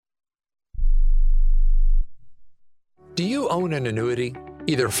Do you own an annuity,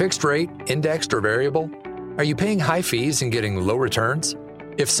 either fixed rate, indexed, or variable? Are you paying high fees and getting low returns?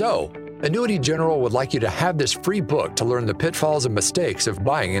 If so, Annuity General would like you to have this free book to learn the pitfalls and mistakes of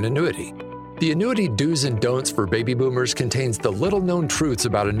buying an annuity. The Annuity Do's and Don'ts for Baby Boomers contains the little-known truths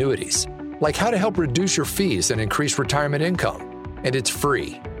about annuities, like how to help reduce your fees and increase retirement income. And it's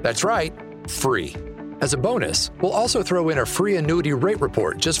free. That's right, free. As a bonus, we'll also throw in a free annuity rate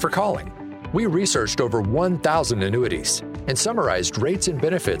report just for calling. We researched over 1,000 annuities and summarized rates and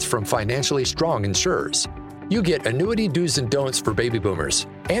benefits from financially strong insurers. You get Annuity Do's and Don'ts for Baby Boomers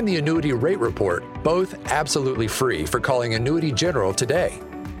and the Annuity Rate Report, both absolutely free for calling Annuity General today.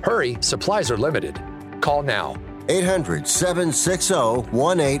 Hurry, supplies are limited. Call now.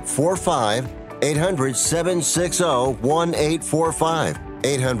 800-760-1845. 800-760-1845.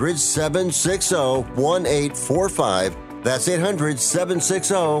 800-760-1845. That's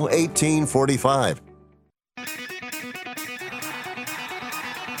 800-760-1845.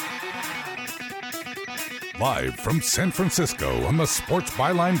 Live from San Francisco on the Sports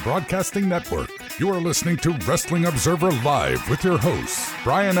Byline Broadcasting Network, you are listening to Wrestling Observer Live with your hosts,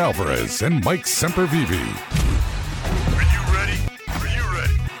 Bryan Alvarez and Mike Sempervive. Are you ready? Are you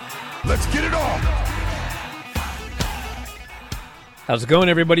ready? Let's get it on! How's it going,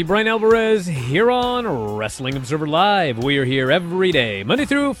 everybody? Bryan Alvarez here on Wrestling Observer Live. We are here every day, Monday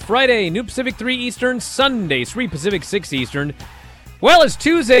through Friday, noon Pacific 3 Eastern, Sunday 3 Pacific 6 Eastern. Well, it's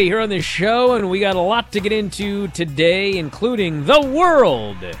Tuesday here on this show, and we got a lot to get into today, including the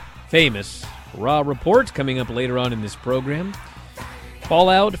world-famous Raw Report coming up later on in this program.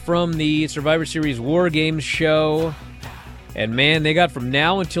 Fallout from the Survivor Series War Games show, and man, they got from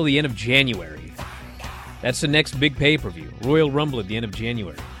now until the end of January. That's the next big pay-per-view, Royal Rumble at the end of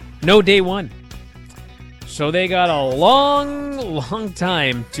January. No day one. So they got a long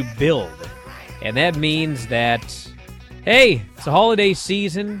time to build. And that means that, hey, it's a holiday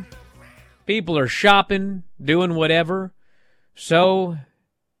season. People are shopping, doing whatever. So,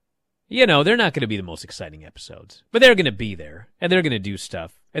 you know, they're not going to be the most exciting episodes. But they're going to be there, and they're going to do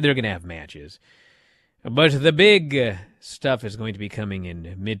stuff, and they're going to have matches. But the big stuff is going to be coming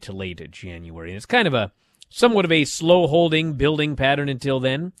in mid to late January. And it's kind of somewhat of a slow-holding, building pattern until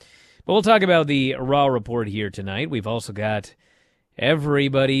then. But we'll talk about the Raw Report here tonight. We've also got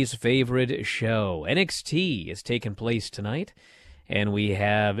everybody's favorite show. NXT is taking place tonight. And we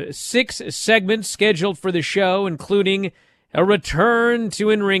have 6 segments scheduled for the show, including a return to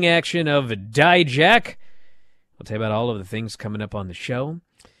in-ring action of Dijak. We'll tell you about all of the things coming up on the show.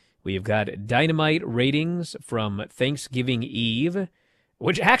 We've got Dynamite ratings from Thanksgiving Eve,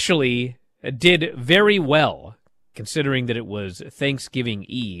 which actually did very well, considering that it was Thanksgiving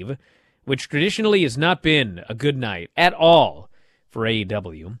Eve, which traditionally has not been a good night at all for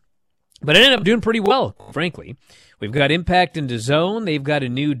AEW. But it ended up doing pretty well, frankly. We've got Impact and DAZN. They've got a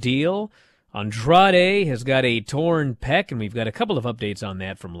new deal. Andrade has got a torn pec, and we've got a couple of updates on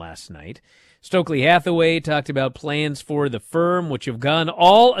that from last night. Stokely Hathaway talked about plans for the firm, which have gone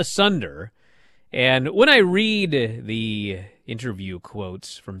all asunder. And when I read the interview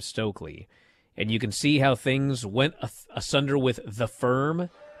quotes from Stokely, and you can see how things went asunder with the firm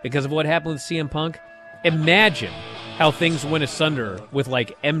because of what happened with CM Punk, imagine how things went asunder with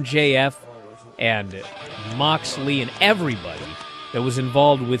like MJF and Moxley and everybody that was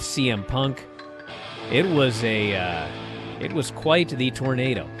involved with CM Punk. It was quite the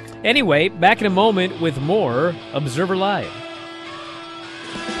tornado. Anyway, back in a moment with more Observer Live.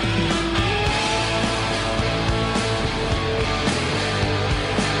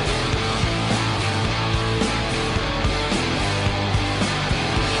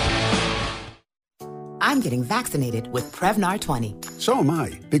 I'm getting vaccinated with Prevnar 20. So am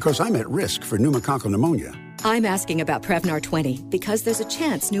I, because I'm at risk for pneumococcal pneumonia. I'm asking about Prevnar 20 because there's a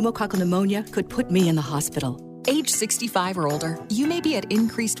chance pneumococcal pneumonia could put me in the hospital. Age 65 or older, you may be at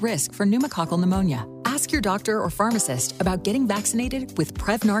increased risk for pneumococcal pneumonia. Ask your doctor or pharmacist about getting vaccinated with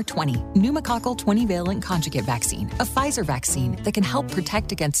Prevnar 20, pneumococcal 20-valent conjugate vaccine, a Pfizer vaccine that can help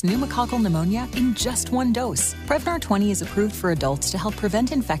protect against pneumococcal pneumonia in just one dose. Prevnar 20 is approved for adults to help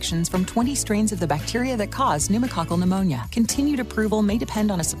prevent infections from 20 strains of the bacteria that cause pneumococcal pneumonia. Continued approval may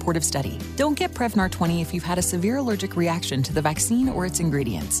depend on a supportive study. Don't get Prevnar 20 if you've had a severe allergic reaction to the vaccine or its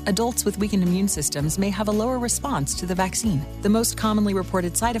ingredients. Adults with weakened immune systems may have a lower response to the vaccine. The most commonly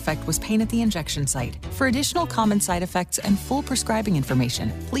reported side effect was pain at the injection site. For additional common side effects and full prescribing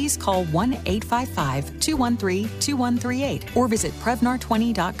information, please call 1-855-213-2138 or visit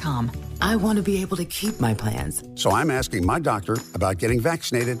Prevnar20.com. I want to be able to keep my plans. So I'm asking my doctor about getting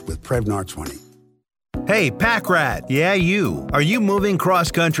vaccinated with Prevnar 20. Hey, Pack Rat. Yeah, you. Are you moving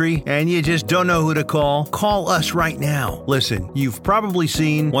cross-country and you just don't know who to call? Call us right now. Listen, you've probably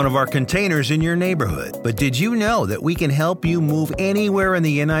seen one of our containers in your neighborhood. But did you know that we can help you move anywhere in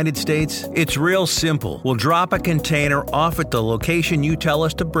the United States? It's real simple. We'll drop a container off at the location you tell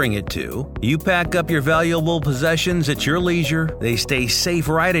us to bring it to. You pack up your valuable possessions at your leisure. They stay safe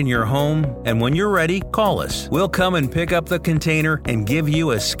right in your home. And when you're ready, call us. We'll come and pick up the container and give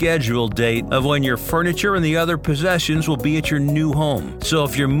you a scheduled date of when your furniture and the other possessions will be at your new home. So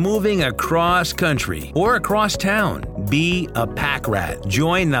if you're moving across country or across town, be a Pack Rat.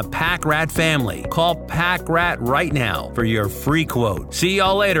 Join the Pack Rat family. Call Pack Rat right now for your free quote. See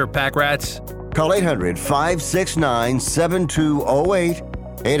y'all later, Pack Rats. Call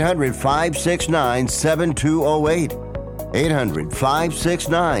 800-569-7208. 800-569-7208.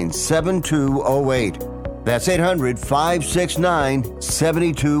 800-569-7208. That's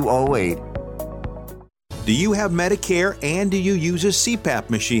 800-569-7208. Do you have Medicare and do you use a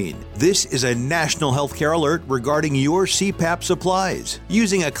CPAP machine? This is a national healthcare alert regarding your CPAP supplies.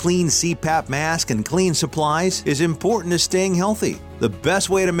 Using a clean CPAP mask and clean supplies is important to staying healthy. The best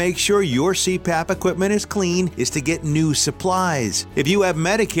way to make sure your CPAP equipment is clean is to get new supplies. If you have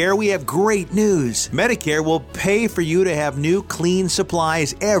Medicare, we have great news. Medicare will pay for you to have new clean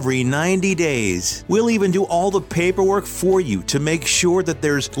supplies every 90 days. We'll even do all the paperwork for you to make sure that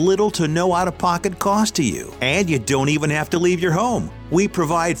there's little to no out-of-pocket cost to you. And you don't even have to leave your home. We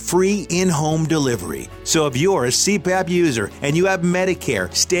provide free in-home delivery. So if you're a CPAP user and you have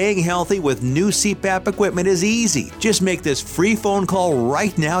Medicare, staying healthy with new CPAP equipment is easy. Just make this free phone call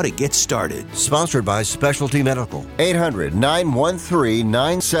right now to get started. Sponsored by Specialty Medical.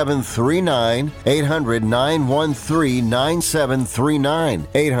 800-913-9739. 800-913-9739.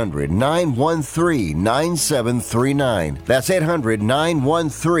 800-913-9739. That's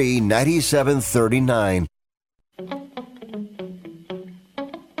 800-913-9739.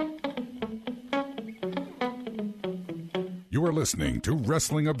 You are listening to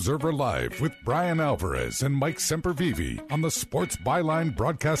Wrestling Observer Live with Bryan Alvarez and Mike Sempervive on the Sports Byline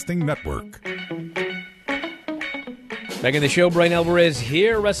Broadcasting Network. Back in the show, Bryan Alvarez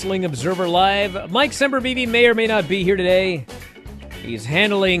here, Wrestling Observer Live. Mike Sempervive may or may not be here today. He's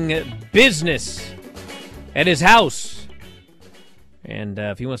handling business at his house. And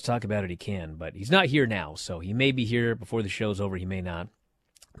if he wants to talk about it, he can. But he's not here now, so he may be here before the show's over. He may not.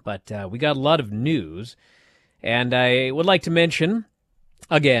 But we got a lot of news. And I would like to mention,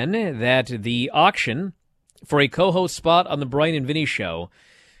 again, that the auction for a co-host spot on the Bryan and Vinny Show,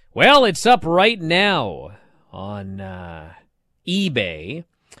 well, it's up right now on eBay,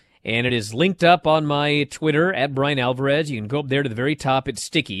 and it is linked up on my Twitter, at Bryan Alvarez. You can go up there to the very top. It's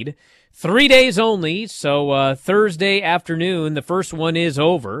stickied. 3 days only, so Thursday afternoon, the first one is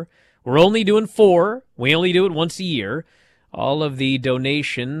over. We're only doing 4. We only do it once a year. All of the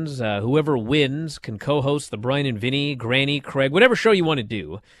donations, whoever wins can co-host the Bryan and Vinny, Granny, Craig, whatever show you want to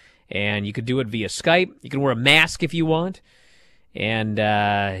do. And you could do it via Skype. You can wear a mask if you want. And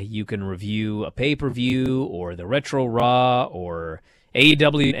you can review a pay-per-view or the Retro Raw or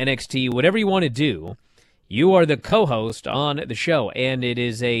AEW, NXT, whatever you want to do. You are the co-host on the show. And it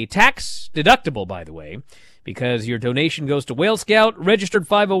is a tax deductible, by the way, because your donation goes to Whale Scout, registered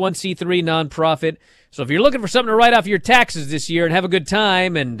 501c3 nonprofit. So if you're looking for something to write off your taxes this year and have a good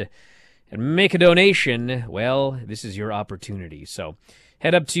time and make a donation, well, this is your opportunity. So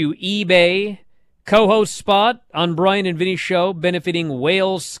head up to eBay, co-host spot on Bryan and Vinny Show, benefiting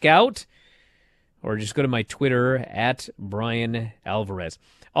Whale Scout, or just go to my Twitter, at Bryan Alvarez.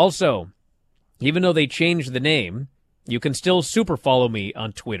 Also, even though they changed the name, you can still super follow me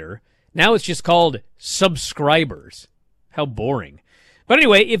on Twitter. Now it's just called subscribers. How boring. But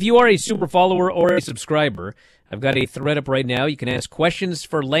anyway, if you are a super follower or a subscriber, I've got a thread up right now. You can ask questions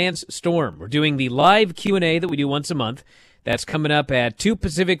for Lance Storm. We're doing the live Q&A that we do once a month. That's coming up at 2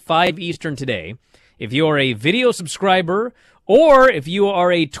 Pacific, 5 Eastern today. If you are a video subscriber or if you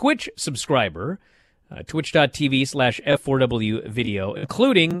are a Twitch subscriber, twitch.tv/F4W video,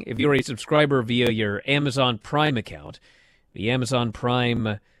 including if you're a subscriber via your Amazon Prime account. The Amazon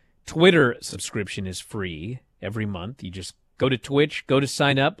Prime Twitter subscription is free every month. You just go to Twitch, go to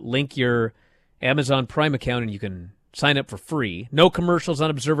sign up, link your Amazon Prime account, and you can sign up for free. No commercials on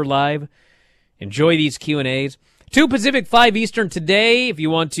Observer Live. Enjoy these Q&As. 2 Pacific, 5 Eastern today. If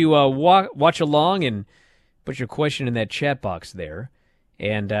you want to watch along and put your question in that chat box there.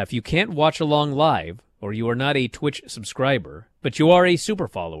 And if you can't watch along live, or you are not a Twitch subscriber, but you are a super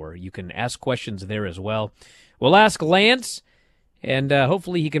follower, you can ask questions there as well. We'll ask Lance, and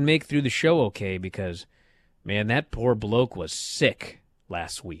hopefully he can make through the show okay, because, man, that poor bloke was sick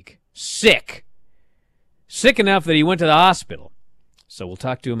last week. Sick! sick enough that he went to the hospital. So we'll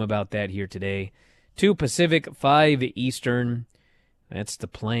talk to him about that here today. 2 Pacific, 5 Eastern. That's the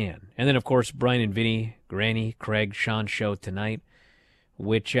plan. And then, of course, Bryan and Vinny, Granny, Craig, Sean show tonight,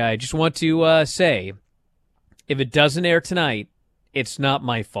 which I just want to say, if it doesn't air tonight, it's not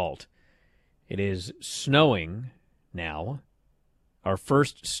my fault. It is snowing now, our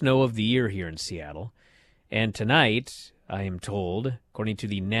first snow of the year here in Seattle. And tonight, I am told, according to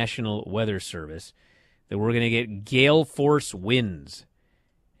the National Weather Service, that we're going to get gale force winds.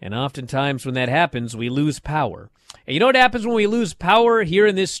 And oftentimes when that happens, we lose power. And you know what happens when we lose power here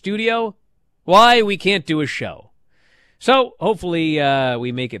in this studio? Why? We can't do a show. So hopefully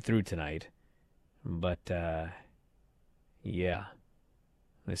we make it through tonight. But, yeah,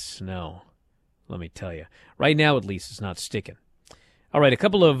 this snow, let me tell you. Right now, at least, it's not sticking. All right, a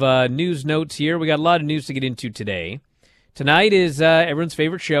couple of news notes here. We got a lot of news to get into today. Tonight is everyone's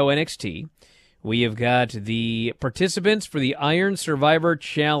favorite show, NXT. We have got the participants for the Iron Survivor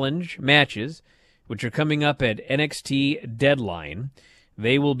Challenge matches, which are coming up at NXT Deadline.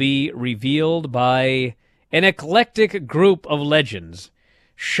 They will be revealed by an eclectic group of legends.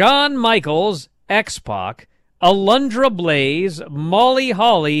 Shawn Michaels, X-Pac, Alundra Blaze, Molly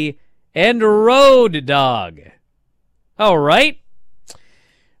Holly, and Road Dogg. All right.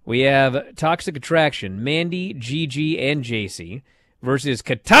 We have Toxic Attraction, Mandy, Gigi, and JC versus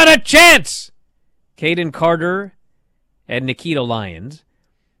Katana Chance, Caden Carter, and Nikita Lyons.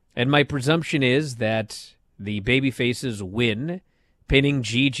 And my presumption is that the babyfaces win, pinning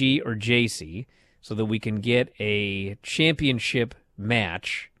Gigi or JC, so that we can get a championship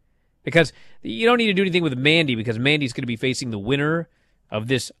match. Because you don't need to do anything with Mandy, because Mandy's going to be facing the winner of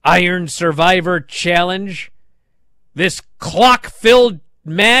this Iron Survivor Challenge, this clock-filled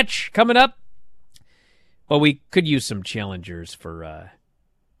match coming up. Well, we could use some challengers for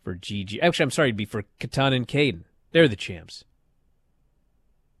Gigi. Actually, I'm sorry, it'd be for Katana and Caden. They're the champs.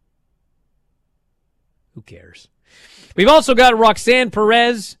 Who cares? We've also got Roxanne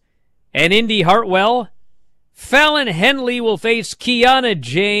Perez and Indy Hartwell. Fallon Henley will face Kiana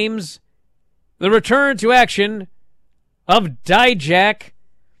James. The return to action of Dijak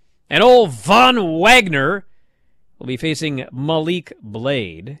and old Von Wagner will be facing Malik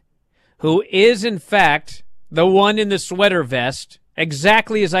Blade, who is, in fact, the one in the sweater vest,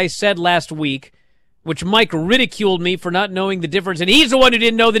 exactly as I said last week, which Mike ridiculed me for not knowing the difference, and he's the one who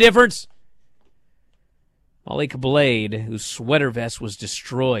didn't know the difference. Malik Blade, whose sweater vest was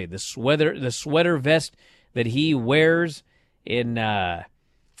destroyed. The sweater vest that he wears in, what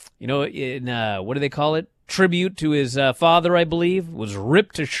do they call it? Tribute to his father, I believe, was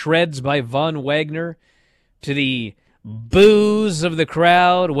ripped to shreds by Von Wagner. To the boos of the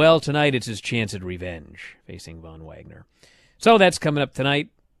crowd, well, tonight it's his chance at revenge, facing Von Wagner. So that's coming up tonight.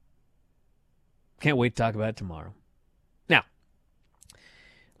 Can't wait to talk about it tomorrow. Now,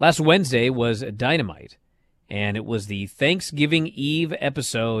 last Wednesday was Dynamite, and it was the Thanksgiving Eve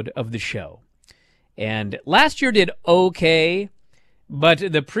episode of the show. And last year did okay, but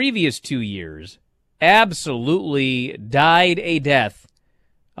the previous 2 years absolutely died a death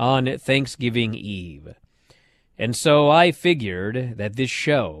on Thanksgiving Eve. And so I figured that this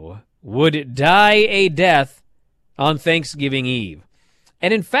show would die a death on Thanksgiving Eve.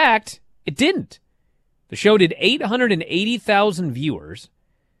 And in fact, it didn't. The show did 880,000 viewers,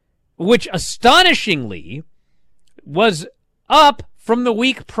 which astonishingly was up from the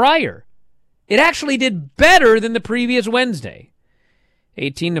week prior. It actually did better than the previous Wednesday.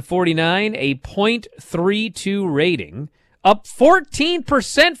 18 to 49, a .32 rating, up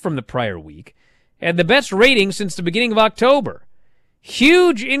 14% from the prior week, and the best rating since the beginning of October.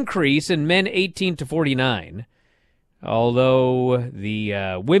 Huge increase in men 18 to 49, although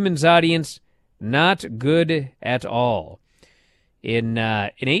the women's audience, not good at all. In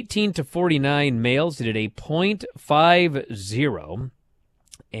 18 to 49 males, it did a .50,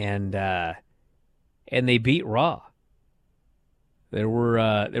 and they beat Raw. There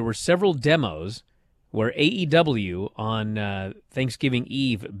were several demos where AEW on Thanksgiving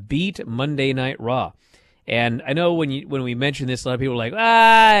Eve beat Monday Night Raw. And I know when we mention this, a lot of people are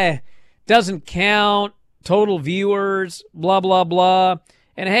like, doesn't count, total viewers, blah, blah, blah.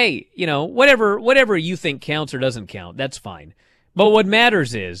 And hey, whatever you think counts or doesn't count, that's fine. But what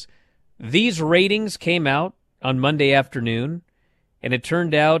matters is these ratings came out on Monday afternoon, and it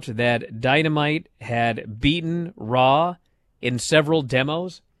turned out that Dynamite had beaten Raw in several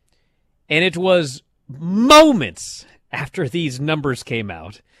demos, and it was moments after these numbers came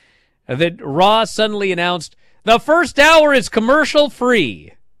out that Raw suddenly announced the first hour is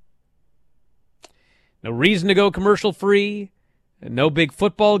commercial-free. No reason to go commercial-free, no big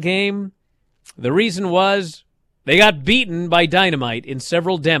football game, The reason was they got beaten by Dynamite in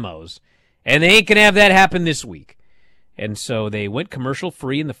several demos, and they ain't going to have that happen this week. And so they went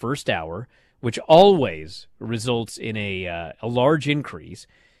commercial-free in the first hour, which always results in a large increase,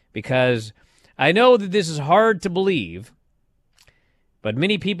 because I know that this is hard to believe, but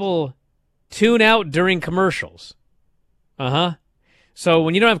many people tune out during commercials. So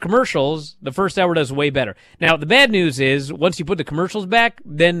when you don't have commercials, the first hour does way better. Now, the bad news is, once you put the commercials back,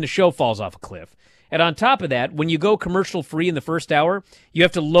 then the show falls off a cliff. And on top of that, when you go commercial-free in the first hour, you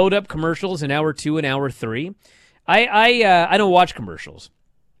have to load up commercials in hour 2 and hour 3. I don't watch commercials.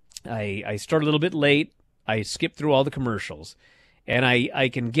 I start a little bit late. I skip through all the commercials. And I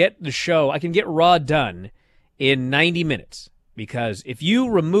can get Raw done in 90 minutes. Because if you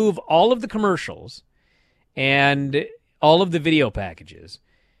remove all of the commercials and all of the video packages,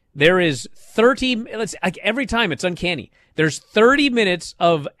 there is 30, every time it's uncanny. There's 30 minutes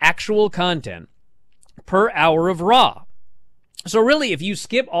of actual content per hour of Raw. So really, if you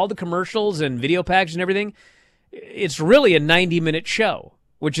skip all the commercials and video packages and everything, it's really a 90-minute show,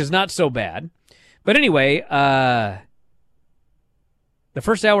 which is not so bad. But anyway, the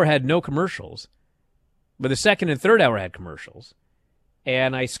first hour had no commercials, but the second and third hour had commercials.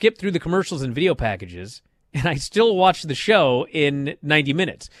 And I skipped through the commercials and video packages, and I still watched the show in 90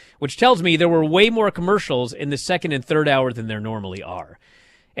 minutes, which tells me there were way more commercials in the second and third hour than there normally are.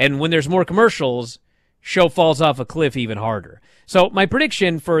 And when there's more commercials, show falls off a cliff even harder. So my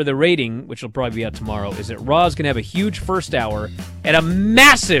prediction for the rating, which will probably be out tomorrow, is that Raw is going to have a huge first hour and a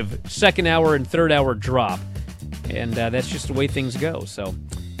massive second hour and third hour drop. And that's just the way things go. So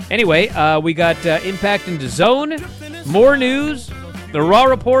anyway, we got Impact into Zone, more news, the Raw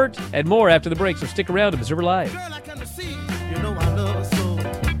Report, and more after the break. So stick around to Observer Live.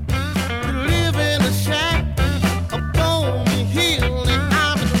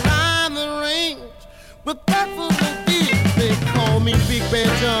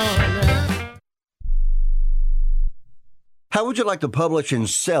 How would you like to publish and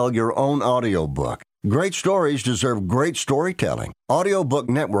sell your own audiobook? Great stories deserve great storytelling. Audiobook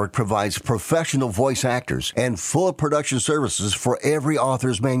Network provides professional voice actors and full production services for every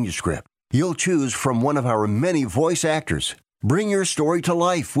author's manuscript. You'll choose from one of our many voice actors. Bring your story to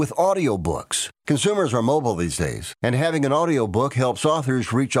life with audiobooks. Consumers are mobile these days, and having an audiobook helps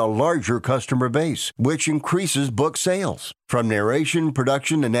authors reach a larger customer base, which increases book sales. From narration,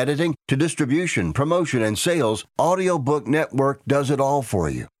 production, and editing to distribution, promotion, and sales, Audiobook Network does it all for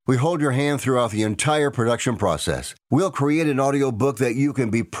you. We hold your hand throughout the entire production process. We'll create an audiobook that you can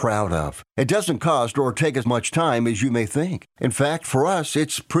be proud of. It doesn't cost or take as much time as you may think. In fact, for us,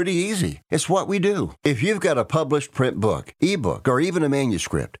 it's pretty easy. It's what we do. If you've got a published print book, ebook, or even a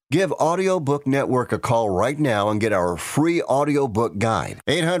manuscript, give Audiobook Network a call right now and get our free audiobook guide.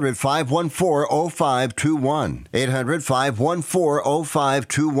 800-514-0521.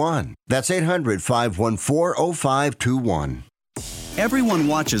 800-514-0521. That's 800-514-0521. Everyone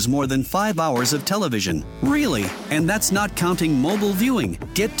watches more than 5 hours of television. Really? And that's not counting mobile viewing.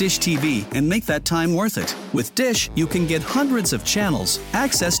 Get Dish TV and make that time worth it. With Dish, you can get hundreds of channels,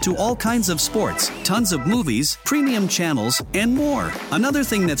 access to all kinds of sports, tons of movies, premium channels, and more. Another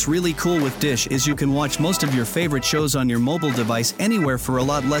thing that's really cool with Dish is you can watch most of your favorite shows on your mobile device anywhere for a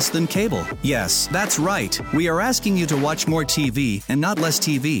lot less than cable. Yes, that's right. We are asking you to watch more TV and not less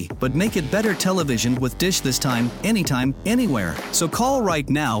TV, but make it better television with Dish this time, anytime, anywhere. So call right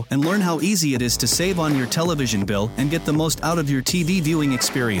now and learn how easy it is to save on your television bill and get the most out of your TV viewing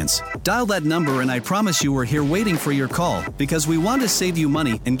experience. Dial that number and I promise you we're here waiting for your call because we want to save you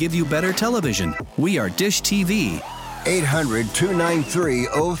money and give you better television. We are Dish TV.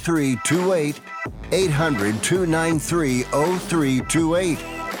 800-293-0328. 800-293-0328.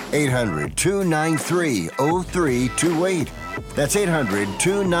 800-293-0328. That's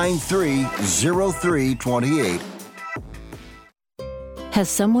 800-293-0328. Has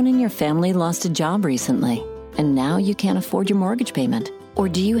someone in your family lost a job recently and now you can't afford your mortgage payment? Or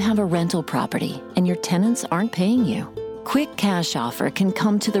do you have a rental property and your tenants aren't paying you? Quick Cash Offer can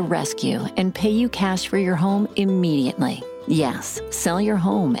come to the rescue and pay you cash for your home immediately. Yes, sell your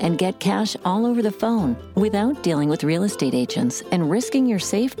home and get cash all over the phone without dealing with real estate agents and risking your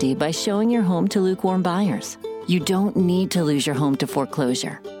safety by showing your home to lukewarm buyers. You don't need to lose your home to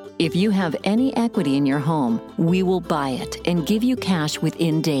foreclosure. If you have any equity in your home, we will buy it and give you cash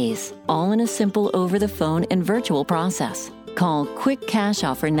within days, all in a simple over-the-phone and virtual process. Call Quick Cash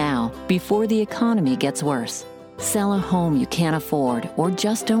Offer now before the economy gets worse. Sell a home you can't afford or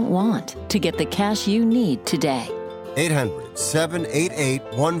just don't want to get the cash you need today.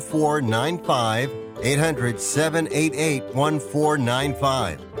 800-788-1495.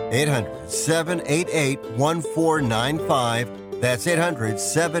 800-788-1495. 800-788-1495. That's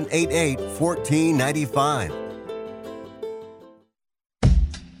 800-788-1495.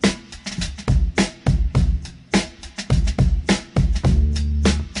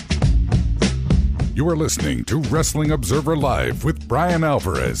 You are listening to Wrestling Observer Live with Bryan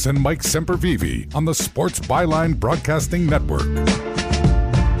Alvarez and Mike Sempervive on the Sports Byline Broadcasting Network.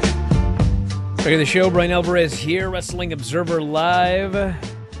 Back to the show, Bryan Alvarez here, Wrestling Observer Live.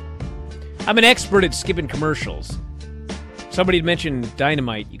 I'm an expert at skipping commercials. Somebody had mentioned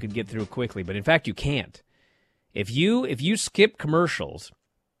Dynamite you could get through quickly, but in fact you can't. If you skip commercials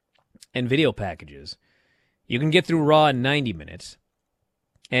and video packages, you can get through Raw in 90 minutes.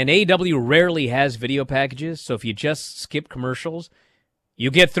 And AEW rarely has video packages, so if you just skip commercials,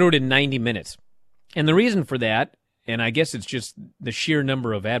 you get through it in 90 minutes. And the reason for that, and I guess it's just the sheer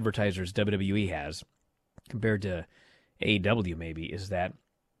number of advertisers WWE has compared to AEW maybe, is that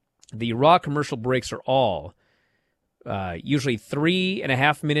the Raw commercial breaks are all usually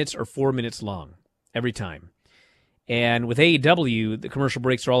 3.5 minutes or 4 minutes long every time. And with AEW, the commercial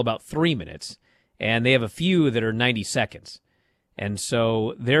breaks are all about 3 minutes, and they have a few that are 90 seconds. And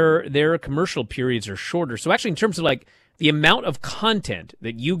so their commercial periods are shorter. So actually, in terms of like the amount of content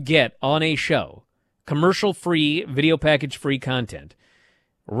that you get on a show, commercial-free, video package-free content,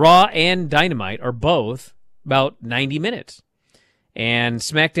 Raw and Dynamite are both about 90 minutes. And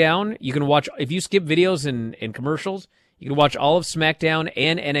SmackDown, you can watch, if you skip videos and commercials, you can watch all of SmackDown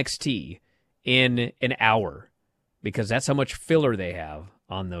and NXT in an hour, because that's how much filler they have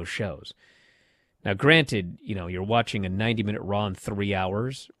on those shows. Now, granted, you're watching a 90-minute Raw in 3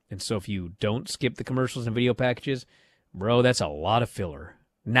 hours, and so if you don't skip the commercials and video packages, bro, that's a lot of filler.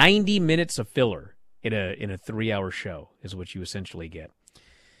 90 minutes of filler in a 3-hour show is what you essentially get.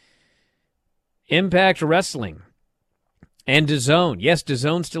 Impact Wrestling and DAZN. Yes,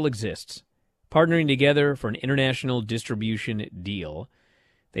 DAZN still exists. Partnering together for an international distribution deal.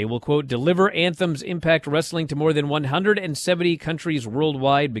 They will, quote, deliver Anthem's Impact Wrestling to more than 170 countries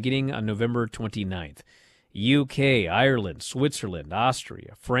worldwide beginning on November 29th. UK, Ireland, Switzerland,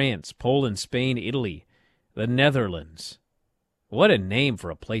 Austria, France, Poland, Spain, Italy, the Netherlands. What a name for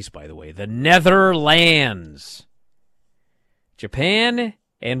a place, by the way. The Netherlands. Japan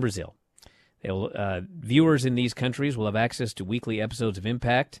and Brazil. Viewers in these countries will have access to weekly episodes of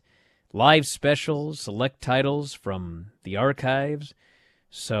Impact, live specials, select titles from the archives.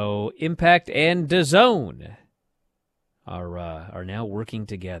 So Impact and DAZN are now working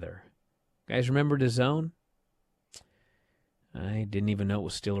together. Guys, remember DAZN? I didn't even know it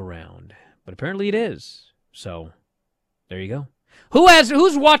was still around, but apparently it is. So there you go.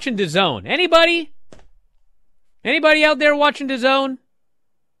 Who's watching DAZN? Anybody? Anybody out there watching DAZN?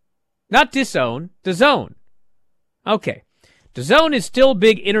 Not DAZN, DAZN. Okay. DAZN is still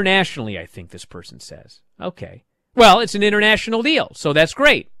big internationally, I think this person says. Okay. Well, it's an international deal, so that's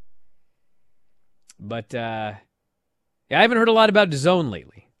great. But I haven't heard a lot about DAZN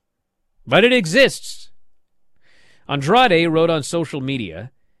lately. But it exists. Andrade wrote on social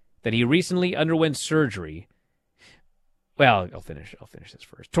media that he recently underwent surgery. Well, I'll finish this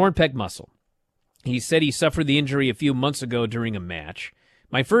first. Torn pec muscle. He said he suffered the injury a few months ago during a match.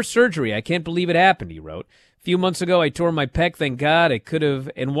 My first surgery, I can't believe it happened, he wrote. A few months ago, I tore my pec. Thank God I could have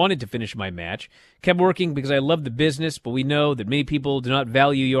and wanted to finish my match. Kept working because I love the business, but we know that many people do not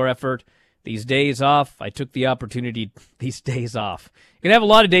value your effort. These days off, I took the opportunity. These days off. You can have a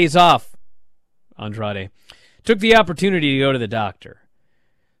lot of days off, Andrade. Took the opportunity to go to the doctor.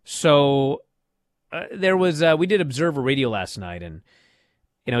 So there was, we did Observer Radio last night, and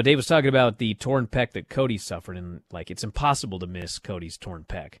Dave was talking about the torn pec that Cody suffered, and it's impossible to miss Cody's torn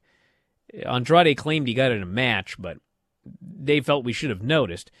pec. Andrade claimed he got it in a match, but they felt we should have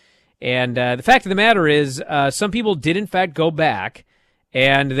noticed. And the fact of the matter is, some people did in fact go back,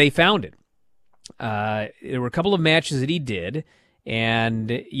 and they found it. There were a couple of matches that he did,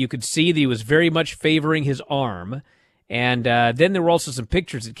 and you could see that he was very much favoring his arm. And then there were also some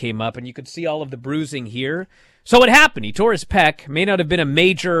pictures that came up, and you could see all of the bruising here. So what happened? He tore his pec. May not have been a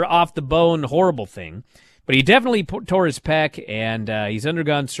major, off-the-bone, horrible thing, but he definitely tore his pec, and he's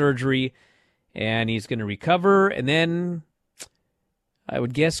undergone surgery, and he's going to recover, and then I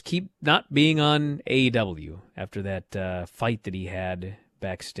would guess keep not being on AEW after that fight that he had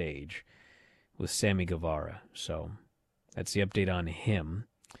backstage with Sammy Guevara. So that's the update on him.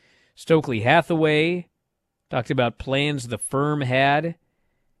 Stokely Hathaway talked about plans the firm had,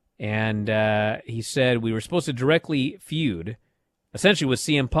 and he said, we were supposed to directly feud, essentially with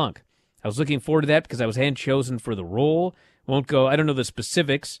CM Punk. I was looking forward to that because I was hand-chosen for the role. I don't know the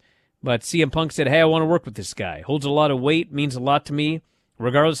specifics, but CM Punk said, hey, I want to work with this guy. Holds a lot of weight, means a lot to me.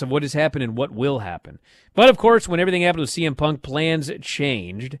 regardless of what has happened and what will happen. But, of course, when everything happened with CM Punk, plans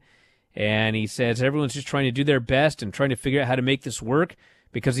changed. And he says everyone's just trying to do their best and trying to figure out how to make this work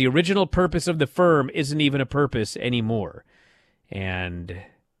because the original purpose of the firm isn't even a purpose anymore. And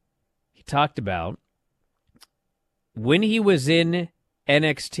he talked about when he was in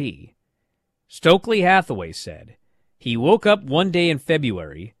NXT, Stokely Hathaway said he woke up one day in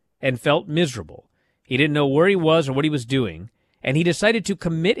February and felt miserable. He didn't know where he was or what he was doing, and he decided to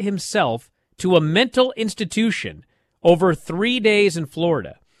commit himself to a mental institution over 3 days in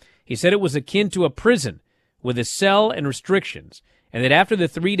Florida. He said it was akin to a prison with a cell and restrictions, and that after the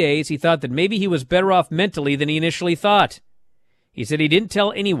 3 days, he thought that maybe he was better off mentally than he initially thought. He said he didn't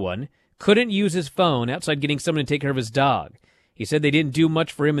tell anyone, couldn't use his phone outside getting someone to take care of his dog. He said they didn't do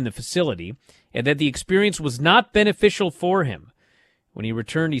much for him in the facility, and that the experience was not beneficial for him. When he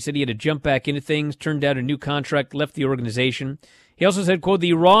returned, he said he had to jump back into things, turned down a new contract, left the organization. He also said, quote,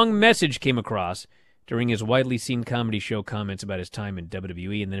 the wrong message came across during his widely seen comedy show comments about his time in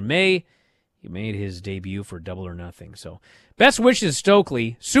WWE. And then in May, he made his debut for Double or Nothing. So best wishes,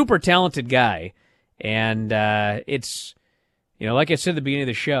 Stokely. Super talented guy. And it's, like I said at the beginning of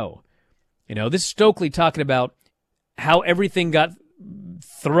the show, this is Stokely talking about how everything got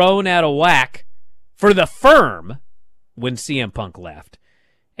thrown out of whack for the firm when CM Punk left.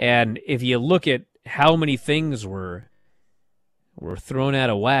 And if you look at how many things were thrown out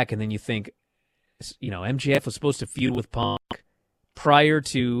of whack, and then you think, MJF was supposed to feud with Punk prior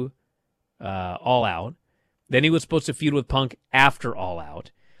to All Out. Then he was supposed to feud with Punk after All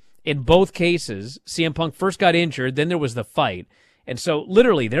Out. In both cases, CM Punk first got injured, then there was the fight. And so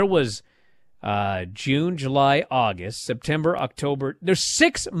literally there was June, July, August, September, October. There's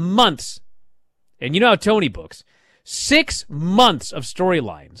 6 months. And you know how Tony books. 6 months of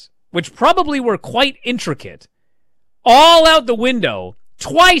storylines, which probably were quite intricate, all out the window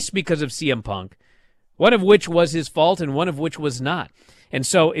twice because of CM Punk, one of which was his fault and one of which was not. And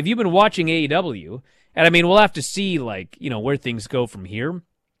so if you've been watching AEW, and I mean, we'll have to see, where things go from here,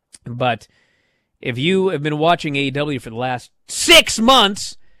 but if you have been watching AEW for the last 6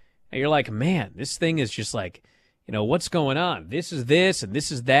 months, and you're like, man, this thing is just what's going on? This is this and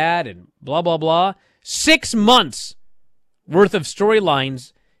this is that and blah, blah, blah. 6 months worth of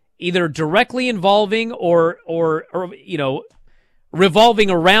storylines, either directly involving or revolving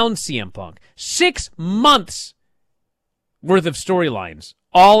around CM Punk. 6 months worth of storylines,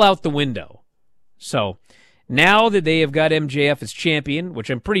 all out the window. So now that they have got MJF as champion, which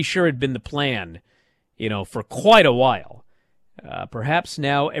I'm pretty sure had been the plan, for quite a while, perhaps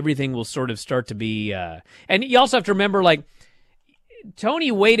now everything will sort of start to be... and you also have to remember,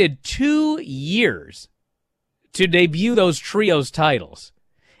 Tony waited 2 years to debut those trios titles.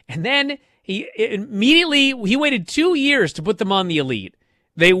 And then he waited 2 years to put them on the Elite.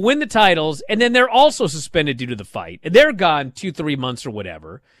 They win the titles, and then they're also suspended due to the fight. And they're gone 2-3 months or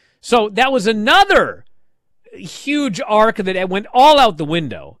whatever. So that was another huge arc that went all out the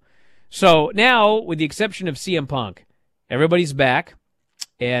window. So now, with the exception of CM Punk, everybody's back.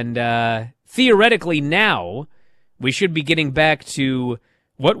 And theoretically now, we should be getting back to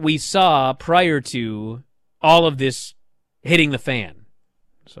what we saw prior to all of this hitting the fan.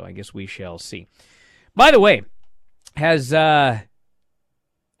 So I guess we shall see. By the way, there's another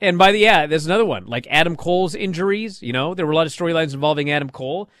one, like Adam Cole's injuries. There were a lot of storylines involving Adam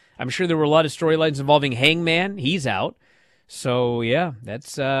Cole. I'm sure there were a lot of storylines involving Hangman. He's out. So yeah,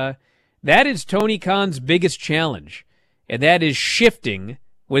 that is Tony Khan's biggest challenge. And that is shifting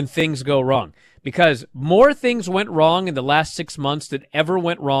when things go wrong. Because more things went wrong in the last 6 months than ever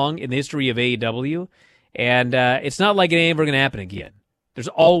went wrong in the history of AEW. And it's not like it ain't ever going to happen again. There's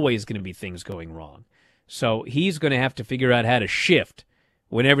always going to be things going wrong. So he's going to have to figure out how to shift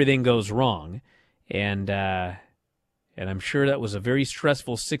when everything goes wrong. And I'm sure that was a very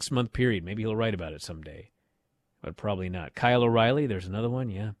stressful 6-month period. Maybe he'll write about it someday. But probably not. Kyle O'Reilly, there's another one,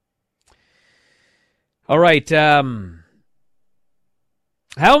 yeah. All right,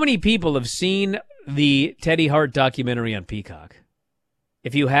 how many people have seen the Teddy Hart documentary on Peacock?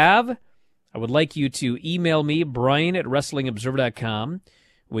 If you have, I would like you to email me, Bryan at WrestlingObserver.com,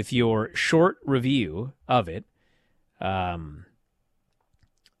 with your short review of it. I've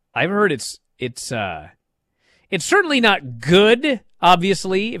heard it's certainly not good,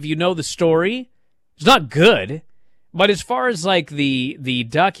 obviously, if you know the story. It's not good. But as far as the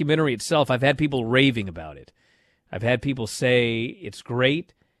documentary itself, I've had people raving about it. I've had people say it's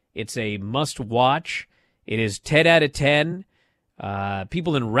great. It's a must-watch. It is 10 out of 10.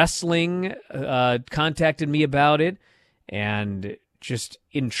 People in wrestling contacted me about it and just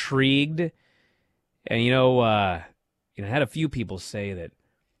intrigued. And, I had a few people say that,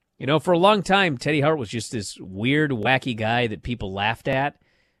 for a long time, Teddy Hart was just this weird, wacky guy that people laughed at.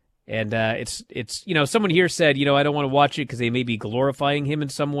 And it's someone here said, I don't want to watch it because they may be glorifying him in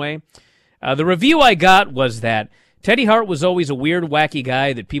some way. The review I got was that Teddy Hart was always a weird, wacky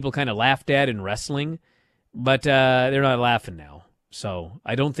guy that people kind of laughed at in wrestling, but they're not laughing now. So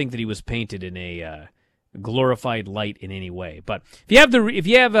I don't think that he was painted in a glorified light in any way. But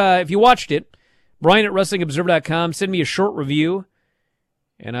if you watched it, Bryan at WrestlingObserver.com, send me a short review,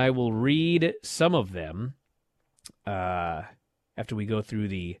 and I will read some of them after we go through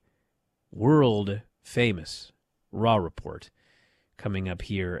the world famous Raw report coming up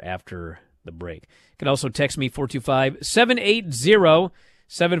here after the break. You can also text me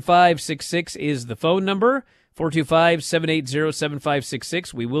 425-780-7566 is the phone number.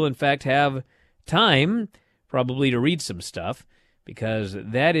 425-780-7566. We will in fact have time probably to read some stuff because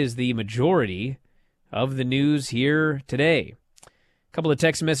that is the majority of the news here today. A couple of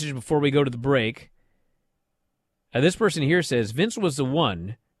text messages before we go to the break. This person here says Vince was the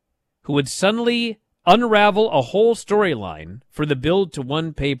one who would suddenly unravel a whole storyline for the build to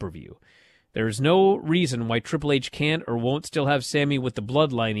one pay-per-view. There is no reason why Triple H can't or won't still have Sammy with the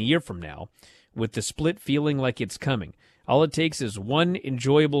bloodline a year from now, with the split feeling like it's coming. All it takes is one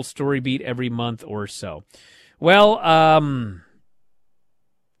enjoyable story beat every month or so. Well,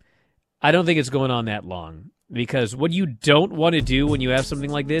 I don't think it's going on that long, because what you don't want to do when you have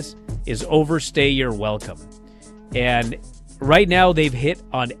something like this is overstay your welcome. And right now they've hit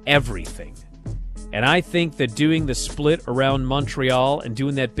on everything. And I think that doing the split around Montreal and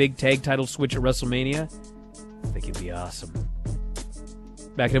doing that big tag title switch at WrestleMania, I think it'd be awesome.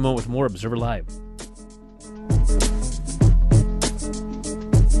 Back in a moment with more Observer Live.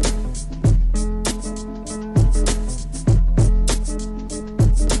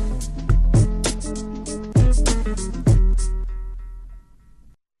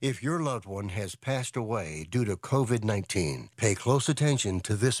 If your loved one has passed away due to COVID-19, pay close attention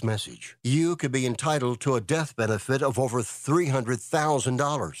to this message. You could be entitled to a death benefit of over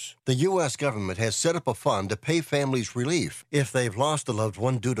 $300,000. The U.S. government has set up a fund to pay families relief if they've lost a loved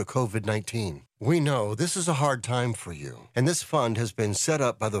one due to COVID-19. We know this is a hard time for you, and this fund has been set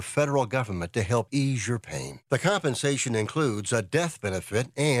up by the federal government to help ease your pain. The compensation includes a death benefit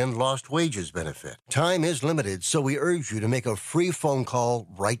and lost wages benefit. Time is limited, so we urge you to make a free phone call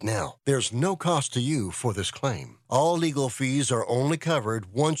right now. There's no cost to you for this claim. All legal fees are only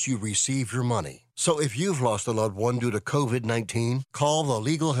covered once you receive your money. So if you've lost a loved one due to COVID-19, call the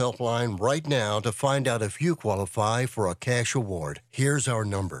legal helpline right now to find out if you qualify for a cash award. Here's our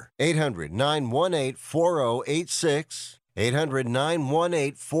number: 800-918-4086.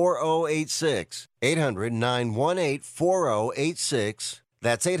 800-918-4086. 800-918-4086.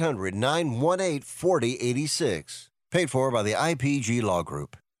 That's 800-918-4086. Paid for by the IPG Law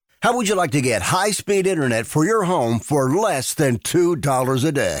Group. How would you like to get high-speed internet for your home for less than $2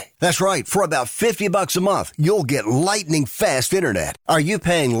 a day? That's right. For about $50 a month, you'll get lightning-fast internet. Are you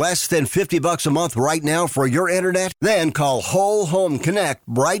paying less than $50 a month right now for your internet? Then call Whole Home Connect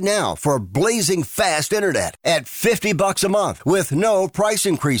right now for blazing fast internet at $50 a month with no price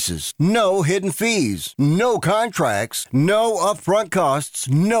increases, no hidden fees, no contracts, no upfront costs,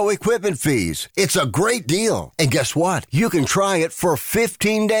 no equipment fees. It's a great deal. And guess what? You can try it for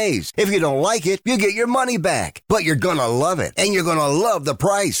 15 days. If you don't like it, you get your money back. But you're going to love it, and you're going to love the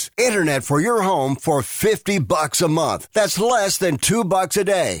price. Internet for your home for $50 a month. That's less than $2 a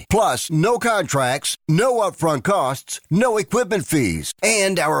day. Plus, no contracts, no upfront costs, no equipment fees,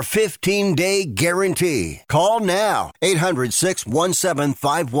 and our 15-day guarantee. Call now.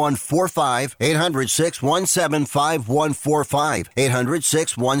 800-617-5145. 800-617-5145.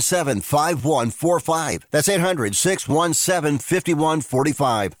 800-617-5145. That's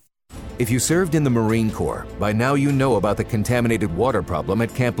 800-617-5145. If you served in the Marine Corps, by now you know about the contaminated water problem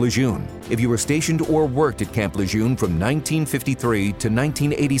at Camp Lejeune. If you were stationed or worked at Camp Lejeune from 1953 to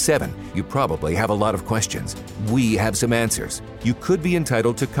 1987, you probably have a lot of questions. We have some answers. You could be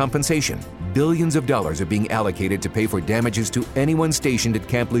entitled to compensation. Billions of dollars are being allocated to pay for damages to anyone stationed at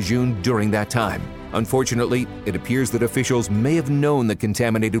Camp Lejeune during that time. Unfortunately, it appears that officials may have known the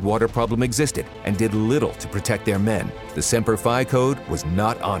contaminated water problem existed and did little to protect their men. The Sempervive code was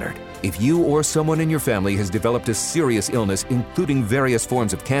not honored. If you or someone in your family has developed a serious illness, including various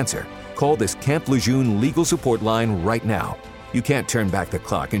forms of cancer, call this Camp Lejeune legal support line right now. You can't turn back the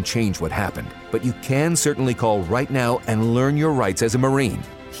clock and change what happened, but you can certainly call right now and learn your rights as a Marine.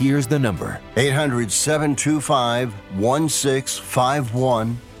 Here's the number: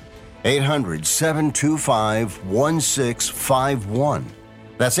 800-725-1651. 800-725-1651.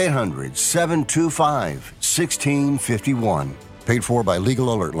 That's 800-725-1651. Paid for by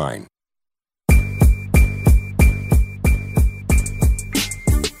Legal Alert Line.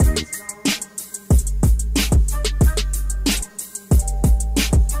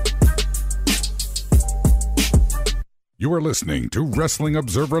 You are listening to Wrestling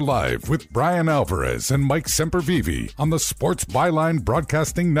Observer Live with Bryan Alvarez and Mike Sempervive on the Sports Byline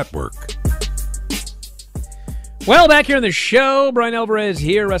Broadcasting Network. Well, back here on the show, Bryan Alvarez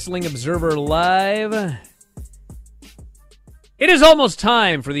here, Wrestling Observer Live. It is almost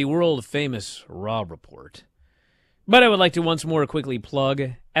time for the world-famous Raw Report. But I would like to once more quickly plug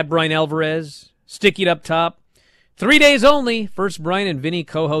at Bryan Alvarez, sticky it up top. 3 days only, first Bryan and Vinny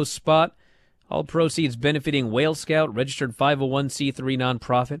co-host spot. All proceeds benefiting Whale Scout, registered 501c3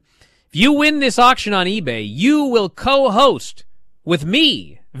 nonprofit. If you win this auction on eBay, you will co-host with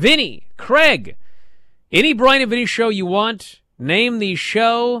me, Vinny, Craig. Any Bryan and Vinny show you want, name the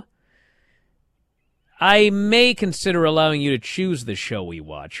show. I may consider allowing you to choose the show we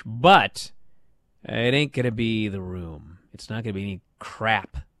watch, but it ain't going to be The Room. It's not going to be any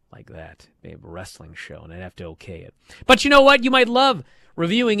crap like that. Maybe a wrestling show, and I'd have to okay it. But you know what? You might love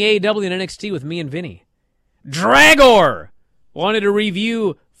reviewing AEW and NXT with me and Vinny. Dragor wanted to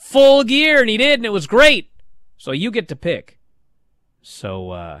review Full Gear, and he did, and it was great. So you get to pick.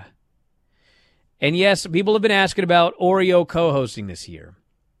 So, and yes, people have been asking about Oreo co-hosting this year.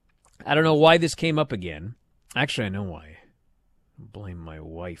 I don't know why this came up again. Actually, I know why. I blame my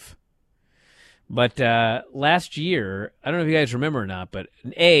wife. But last year, I don't know if you guys remember or not, but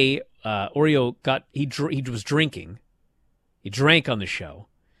Oreo he was drinking. He drank on the show.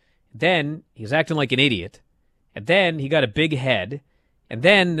 Then he was acting like an idiot. And then he got a big head. And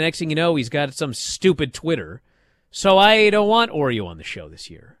then the next thing you know, he's got some stupid Twitter. So I don't want Oreo on the show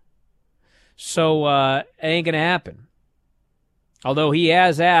this year. So it ain't going to happen. Although he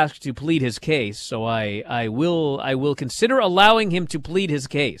has asked to plead his case, so I will consider allowing him to plead his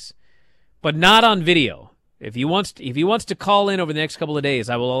case. But not on video. If he wants to call in over the next couple of days,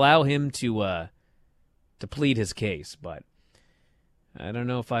 I will allow him to plead his case, but I don't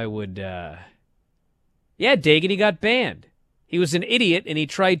know if I would. Yeah, Dagan, he got banned. He was an idiot, and he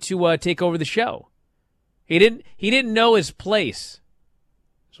tried to take over the show. He didn't know his place.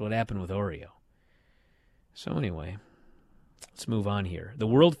 That's what happened with Oreo. So anyway, let's move on here. The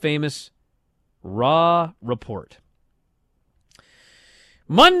world-famous Raw Report.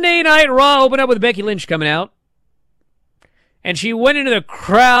 Monday Night Raw opened up with Becky Lynch coming out. And she went into the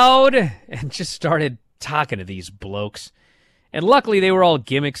crowd and just started talking to these blokes. And luckily, they were all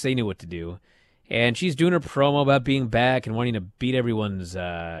gimmicks. They knew what to do. And she's doing her promo about being back and wanting to beat everyone's,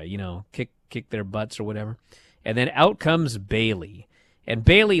 kick their butts or whatever. And then out comes Bayley. And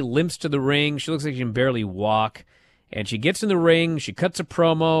Bayley limps to the ring. She looks like she can barely walk. And she gets in the ring. She cuts a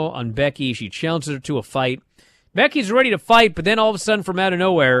promo on Becky. She challenges her to a fight. Becky's ready to fight, but then all of a sudden, from out of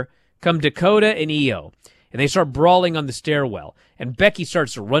nowhere, come Dakota and Io. And they start brawling on the stairwell. And Becky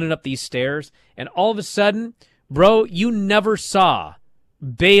starts running up these stairs. And all of a sudden, bro, you never saw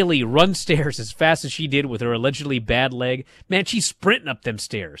Bayley run stairs as fast as she did with her allegedly bad leg. Man, she's sprinting up them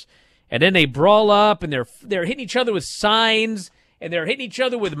stairs. And then they brawl up, and they're hitting each other with signs, and they're hitting each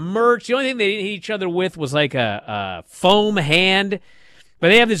other with merch. The only thing they didn't hit each other with was like a foam hand. But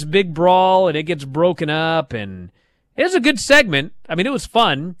they have this big brawl, and it gets broken up, and it was a good segment. I mean, it was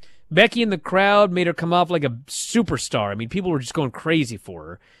fun. Becky in the crowd made her come off like a superstar. I mean, people were just going crazy for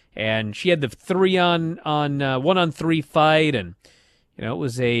her. And she had the 1-on-3 fight, and it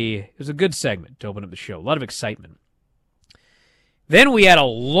was a good segment to open up the show. A lot of excitement. Then we had a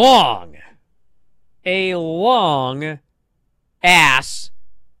long ass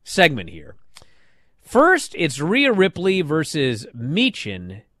segment here. First, it's Rhea Ripley versus Mia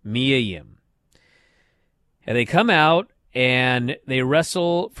Yim. And they come out and they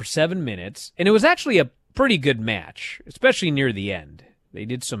wrestle for 7 minutes, and it was actually a pretty good match, especially near the end. They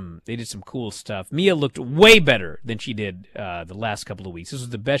did some cool stuff. Mia looked way better than she did the last couple of weeks. This was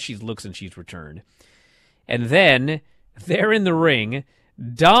the best she's looked since she's returned. And then they're in the ring.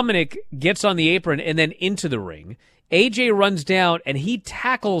 Dominic gets on the apron and then into the ring. AJ runs down and he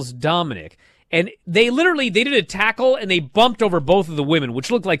tackles Dominic. And they did a tackle and they bumped over both of the women,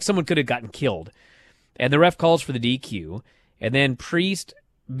 which looked like someone could have gotten killed. And the ref calls for the DQ. And then Priest,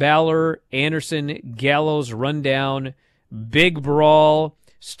 Balor, Anderson, Gallows run down. Big brawl.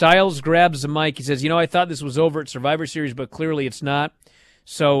 Styles grabs the mic. He says, I thought this was over at Survivor Series, but clearly it's not.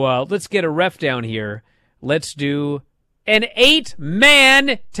 So let's get a ref down here. Let's do an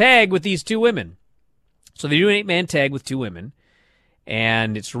 8-man tag with these two women. So they do an 8-man tag with two women.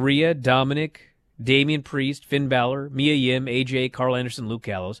 And it's Rhea, Dominic, Damian Priest, Finn Balor, Mia Yim, AJ, Carl Anderson, Luke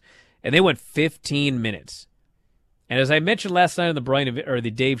Gallows, and they went 15 minutes. And as I mentioned last night on the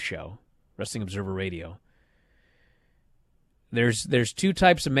the Dave Show, Wrestling Observer Radio, there's two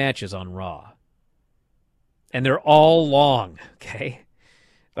types of matches on Raw, and they're all long. Okay,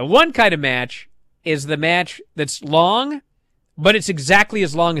 the one kind of match is the match that's long, but it's exactly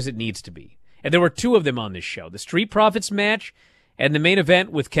as long as it needs to be. And there were two of them on this show: the Street Profits match and the main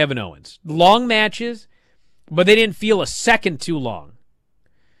event with Kevin Owens. Long matches, but they didn't feel a second too long.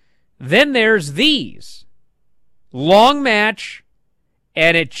 Then there's these. Long match,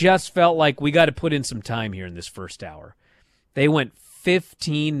 and it just felt like we got to put in some time here in this first hour. They went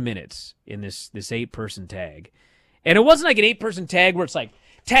 15 minutes in this 8-person tag. And it wasn't like an 8-person tag where it's like,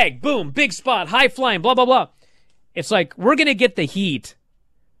 tag, boom, big spot, high flying, blah, blah, blah. It's like, we're going to get the heat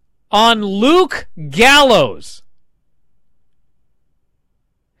on Luke Gallows.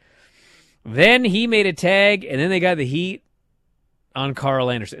 Then he made a tag, and then they got the heat on Carl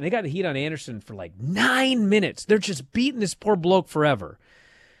Anderson. And they got the heat on Anderson for like 9 minutes. They're just beating this poor bloke forever.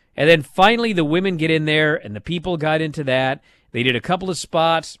 And then finally the women get in there, and the people got into that. They did a couple of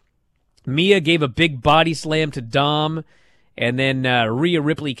spots. Mia gave a big body slam to Dom, and then Rhea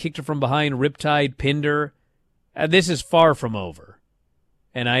Ripley kicked her from behind, Riptide, pinned her. This is far from over.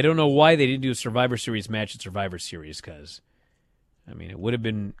 And I don't know why they didn't do a Survivor Series match at Survivor Series, because, I mean, it would have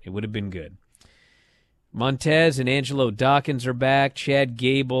been good. Montez and Angelo Dawkins are back. Chad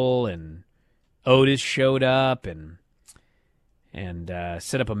Gable and Otis showed up and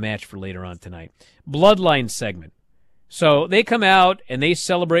set up a match for later on tonight. Bloodline segment. So they come out and they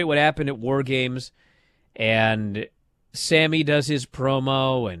celebrate what happened at War Games, and Sammy does his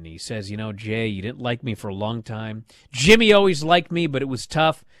promo, and he says, Jay, you didn't like me for a long time. Jimmy always liked me, but it was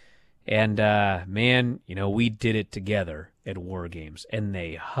tough. And, man, we did it together at War Games. And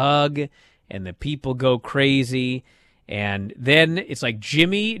they hug, and the people go crazy. And then it's like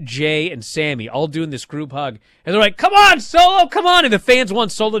Jimmy, Jay, and Sammy all doing this group hug. And they're like, come on, Solo, come on. And the fans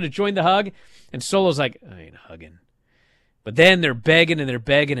want Solo to join the hug. And Solo's like, I ain't hugging. But then they're begging,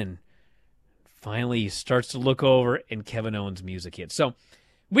 and finally he starts to look over, and Kevin Owens' music hits. So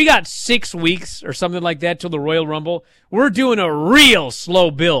we got 6 weeks or something like that till the Royal Rumble. We're doing a real slow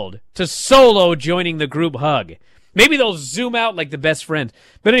build to Solo joining the group hug. Maybe they'll zoom out like the best friends.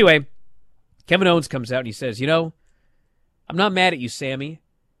 But anyway, Kevin Owens comes out and he says, I'm not mad at you, Sammy,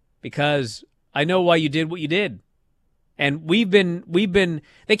 because I know why you did what you did. And we've been,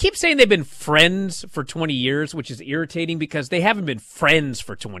 they keep saying they've been friends for 20 years, which is irritating because they haven't been friends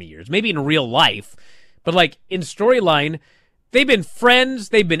for 20 years. Maybe in real life, but like in storyline, they've been friends,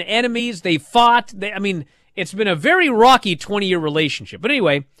 they've been enemies, they fought. It's been a very rocky 20-year relationship. But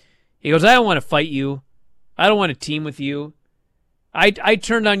anyway, he goes, I don't want to fight you. I don't want to team with you. I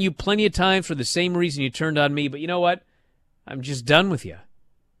turned on you plenty of times for the same reason you turned on me, but you know what? I'm just done with you.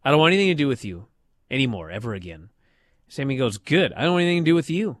 I don't want anything to do with you anymore, ever again. Sammy goes, good. I don't want anything to do with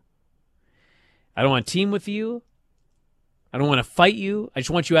you. I don't want to team with you. I don't want to fight you. I just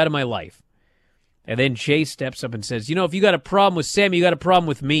want you out of my life. And then Jay steps up and says, if you got a problem with Sammy, you got a problem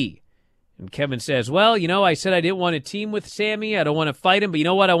with me. And Kevin says, well, I said I didn't want to team with Sammy. I don't want to fight him, but you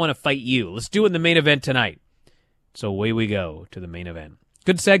know what? I want to fight you. Let's do it in the main event tonight. So away we go to the main event.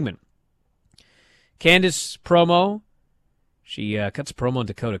 Good segment. Candice promo. She cuts a promo on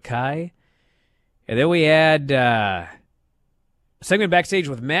Dakota Kai. And then we had a segment backstage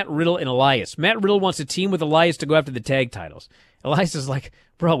with Matt Riddle and Elias. Matt Riddle wants to team with Elias to go after the tag titles. Elias is like,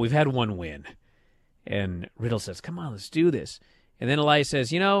 bro, we've had one win. And Riddle says, come on, let's do this. And then Elias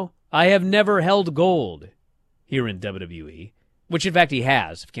says, I have never held gold here in WWE, which in fact he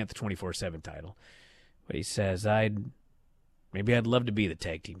has, if you count the 24/7 title. But he says, maybe I'd love to be the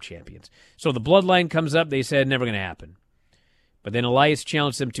tag team champions. So the Bloodline comes up. They said, never going to happen. But then Elias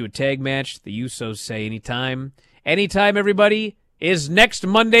challenged them to a tag match. The Usos say anytime. Anytime, everybody, is next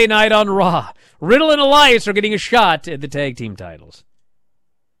Monday night on Raw. Riddle and Elias are getting a shot at the tag team titles.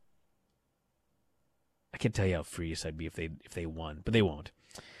 I can't tell you how furious I'd be if they won, but they won't.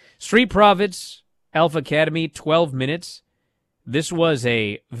 Street Profits, Alpha Academy, 12 minutes. This was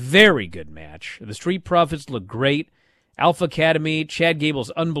a very good match. The Street Profits look great. Alpha Academy, Chad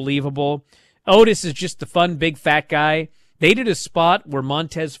Gable's unbelievable. Otis is just the fun, big, fat guy. They did a spot where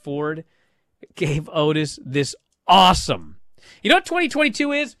Montez Ford gave Otis this awesome. You know what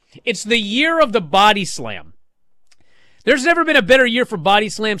 2022 is? It's the year of the body slam. There's never been a better year for body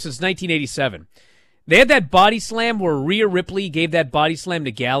slam since 1987. They had that body slam where Rhea Ripley gave that body slam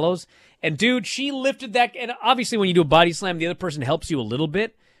to Gallows. And, dude, she lifted that. And obviously when you do a body slam, the other person helps you a little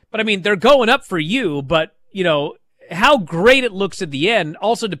bit. But, they're going up for you. But, how great it looks at the end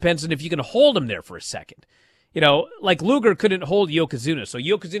also depends on if you can hold him there for a second. Like Luger couldn't hold Yokozuna, so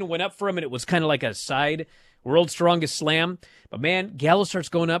Yokozuna went up for him, and it was kind of like a side World's Strongest Slam. But, man, Gallows starts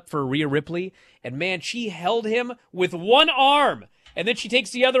going up for Rhea Ripley, and, man, she held him with one arm, and then she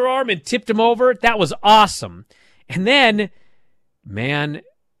takes the other arm and tipped him over. That was awesome. And then, man,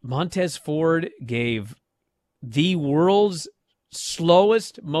 Montez Ford gave the world's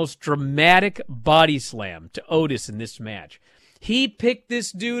slowest, most dramatic body slam to Otis in this match. He picked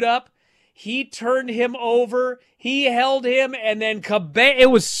this dude up. He turned him over. He held him, and then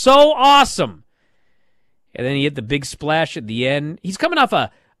it was so awesome. And then he hit the big splash at the end. He's coming off a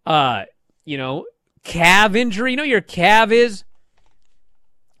calf injury. You know what your calf is?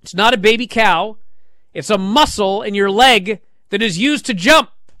 It's not a baby cow. It's a muscle in your leg that is used to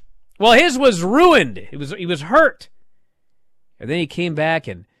jump. Well, his was ruined. He was hurt. And then he came back,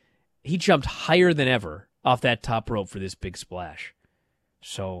 and he jumped higher than ever off that top rope for this big splash.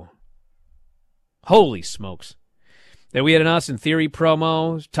 So, holy smokes. Then we had an Austin Theory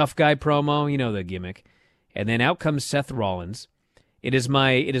promo, tough guy promo, you know the gimmick. And then out comes Seth Rollins. It is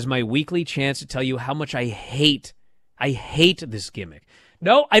my weekly chance to tell you how much I hate this gimmick.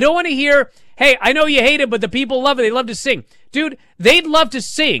 No, I don't want to hear, hey, I know you hate it, but the people love it. They love to sing. Dude, they'd love to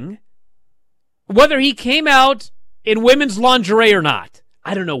sing whether he came out in women's lingerie or not.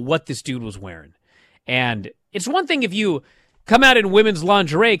 I don't know what this dude was wearing. And it's one thing if you come out in women's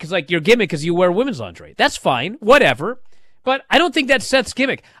lingerie because, like, your gimmick is you wear women's lingerie. That's fine, whatever. But I don't think that's Seth's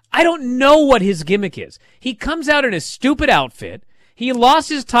gimmick. I don't know what his gimmick is. He comes out in a stupid outfit. He lost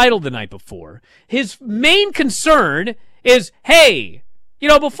his title the night before. His main concern is, hey,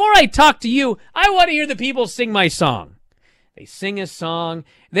 before I talk to you, I want to hear the people sing my song. They sing a song.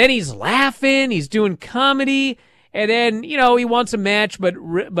 Then he's laughing. He's doing comedy. And then, he wants a match,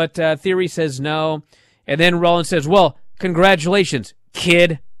 but Theory says no. And then Rollins says, well, congratulations,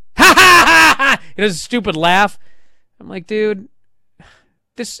 kid. Ha ha ha ha! It is a stupid laugh. I'm like, dude,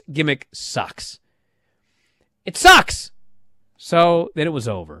 this gimmick sucks. It sucks. So then it was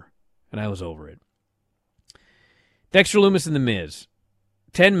over, and I was over it. Dexter Lumis and The Miz.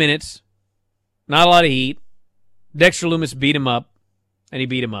 10 minutes, not a lot of heat. Dexter Lumis beat him up, and he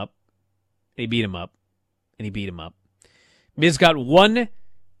beat him up, and he beat him up, and he beat him up. Miz got one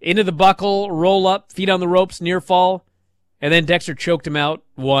into the buckle, roll up, feet on the ropes, near fall, and then Dexter choked him out,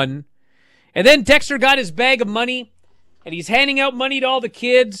 one. And then Dexter got his bag of money, and he's handing out money to all the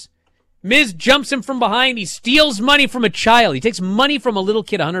kids. Miz jumps him from behind. He steals money from a child. He takes money from a little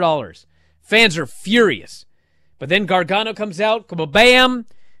kid, $100. Fans are furious. But then Gargano comes out, bam,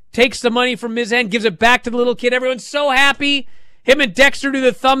 takes the money from Miz's hand, gives it back to the little kid. Everyone's so happy. Him and Dexter do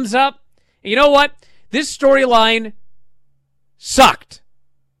the thumbs up. And you know what? This storyline sucked.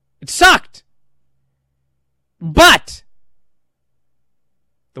 It sucked. But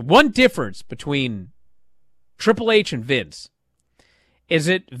the one difference between Triple H and Vince is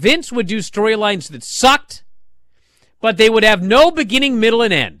that Vince would do storylines that sucked, but they would have no beginning, middle,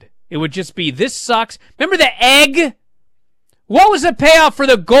 and end. It would just be, this sucks. Remember the egg? What was the payoff for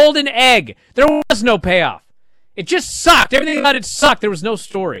the golden egg? There was no payoff. It just sucked. Everything about it sucked. There was no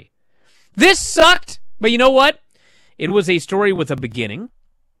story. This sucked, but you know what? It was a story with a beginning.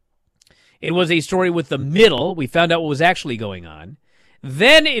 It was a story with the middle. We found out what was actually going on.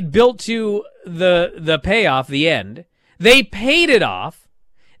 Then it built to the payoff, the end. They paid it off.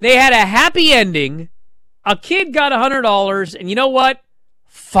 They had a happy ending. A kid got $100, and you know what?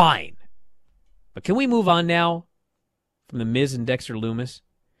 Fine. But can we move on now from The Miz and Dexter Lumis?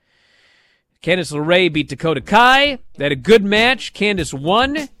 Candice LeRae beat Dakota Kai. They had a good match. Candice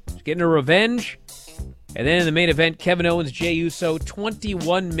won. She's getting her revenge. And then in the main event, Kevin Owens, Jey Uso,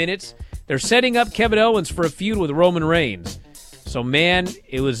 21 minutes. They're setting up Kevin Owens for a feud with Roman Reigns. So, man,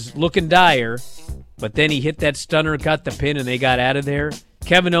 it was looking dire. But then he hit that stunner, got the pin, and they got out of there.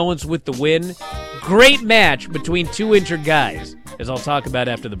 Kevin Owens with the win. Great match between two injured guys, as I'll talk about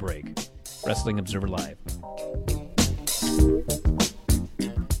after the break. Wrestling Observer Live.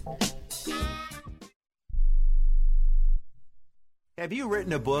 Have you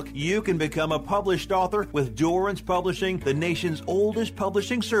written a book? You can become a published author with Dorrance Publishing, the nation's oldest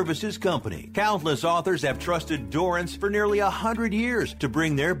publishing services company. Countless authors have trusted Dorrance for nearly 100 years to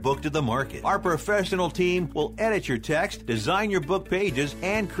bring their book to the market. Our professional team will edit your text, design your book pages,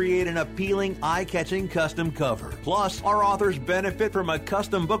 and create an appealing, eye-catching custom cover. Plus, our authors benefit from a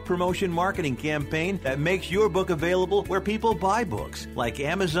custom book promotion marketing campaign that makes your book available where people buy books, like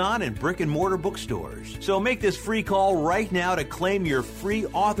Amazon and brick-and-mortar bookstores. So make this free call right now to claim your your free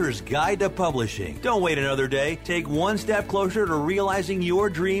author's guide to publishing. Don't wait another day. Take one step closer to realizing your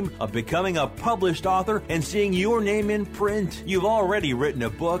dream of becoming a published author and seeing your name in print. You've already written a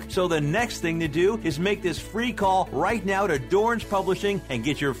book, so the next thing to do is make this free call right now to Dorrance Publishing and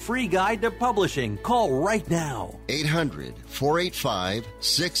get your free guide to publishing. Call right now.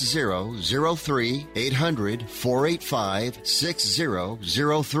 800-485-6003.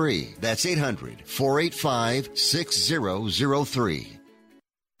 800-485-6003. That's 800-485-6003.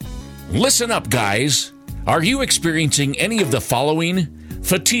 Listen up, guys. Are you experiencing any of the following?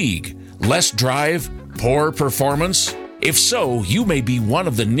 Fatigue, less drive, poor performance? If so, you may be one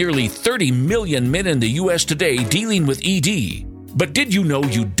of the nearly 30 million men in the U.S. today dealing with ED. But did you know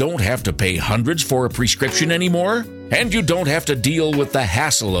you don't have to pay hundreds for a prescription anymore? And you don't have to deal with the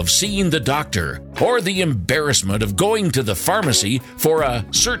hassle of seeing the doctor or the embarrassment of going to the pharmacy for a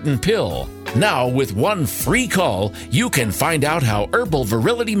certain pill. Now, with one free call, you can find out how Herbal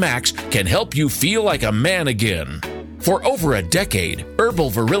Virility Max can help you feel like a man again. For over a decade, Herbal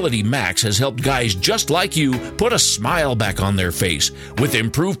Virility Max has helped guys just like you put a smile back on their face with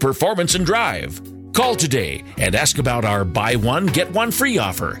improved performance and drive. Call today and ask about our buy one, get one free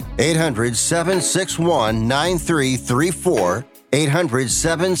offer. 800-761-9334.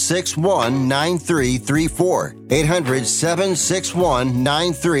 800-761-9334.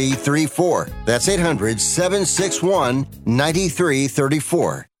 800-761-9334. That's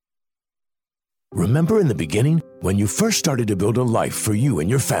 800-761-9334. Remember in the beginning, when you first started to build a life for you and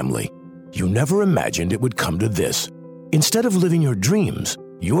your family, you never imagined it would come to this. Instead of living your dreams,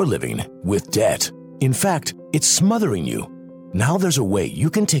 you're living with debt. In fact, it's smothering you. Now there's a way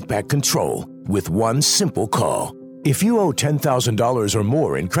you can take back control with one simple call. If you owe $10,000 or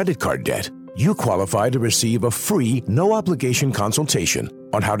more in credit card debt, you qualify to receive a free, no-obligation consultation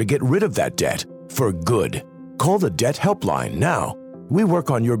on how to get rid of that debt for good. Call the Debt Helpline now. We work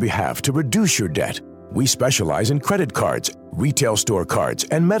on your behalf to reduce your debt. We specialize in credit cards, retail store cards,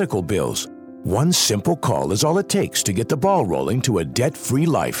 and medical bills. One simple call is all it takes to get the ball rolling to a debt-free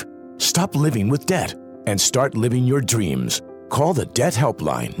life. Stop living with debt and start living your dreams. Call the Debt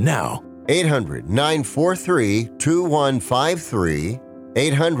Helpline now. 800-943-2153.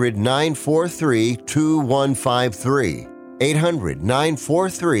 800-943-2153.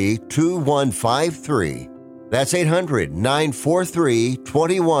 800-943-2153. That's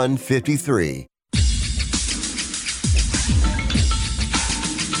 800-943-2153.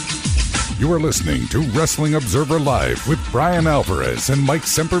 You are listening to Wrestling Observer Live with Bryan Alvarez and Mike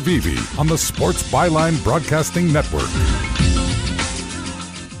Sempervive on the Sports Byline Broadcasting Network.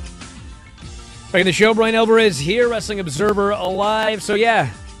 Back in the show, Bryan Alvarez here, Wrestling Observer Live. So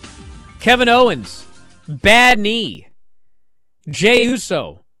yeah, Kevin Owens, bad knee. Jey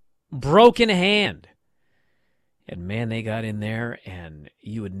Uso, broken hand. And man, they got in there, and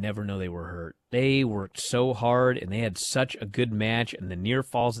you would never know they were hurt. They worked so hard, and they had such a good match, and the near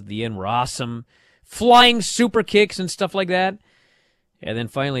falls at the end were awesome. Flying super kicks and stuff like that. And then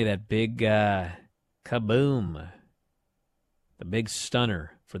finally that big kaboom. The big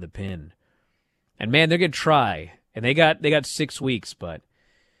stunner for the pin. And man, they're going to try. And they got 6 weeks, but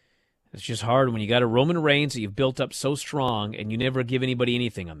it's just hard when you got a Roman Reigns that you've built up so strong, and you never give anybody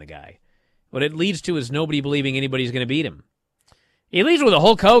anything on the guy. What it leads to is nobody believing anybody's going to beat him. It leads with a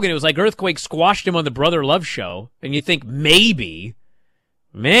Hulk Hogan. It was like Earthquake squashed him on the Brother Love show, and you think maybe.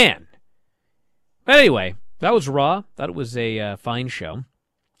 Man. But anyway, that was Raw. Thought it was a fine show.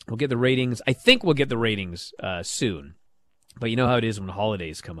 We'll get the ratings. I think we'll get the ratings soon. But you know how it is when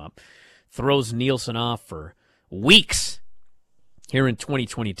holidays come up. Throws Nielsen off for weeks here in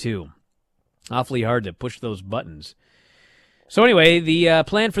 2022. Awfully hard to push those buttons. So anyway, the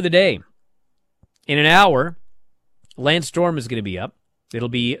plan for the day. In an hour, Lance Storm is going to be up. It'll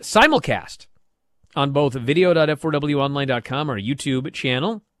be simulcast on both video.f4wonline.com, our YouTube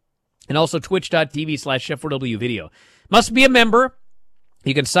channel, and also twitch.tv/F4W video. Must be a member.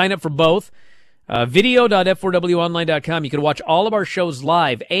 You can sign up for both. Video.f4wonline.com. You can watch all of our shows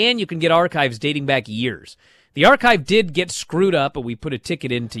live, and you can get archives dating back years. The archive did get screwed up, but we put a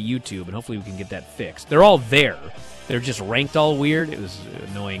ticket into YouTube, and hopefully we can get that fixed. They're all there. They're just ranked all weird. It was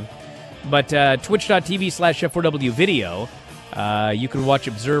annoying. But twitch.tv/F4W video, you can watch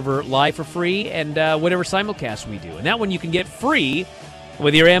Observer live for free and whatever simulcast we do. And that one you can get free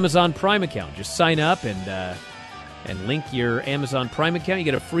with your Amazon Prime account. Just sign up and link your Amazon Prime account. You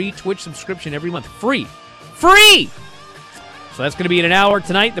get a free Twitch subscription every month. Free! Free! So that's going to be in an hour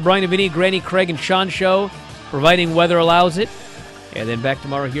tonight. The Bryan and Vinny, Granny, Craig, and Sean show, providing weather allows it. And then back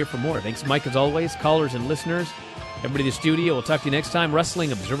tomorrow here for more. Thanks, Mike, as always, callers and listeners. Everybody in the studio. We'll talk to you next time.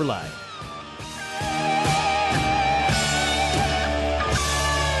 Wrestling Observer Live.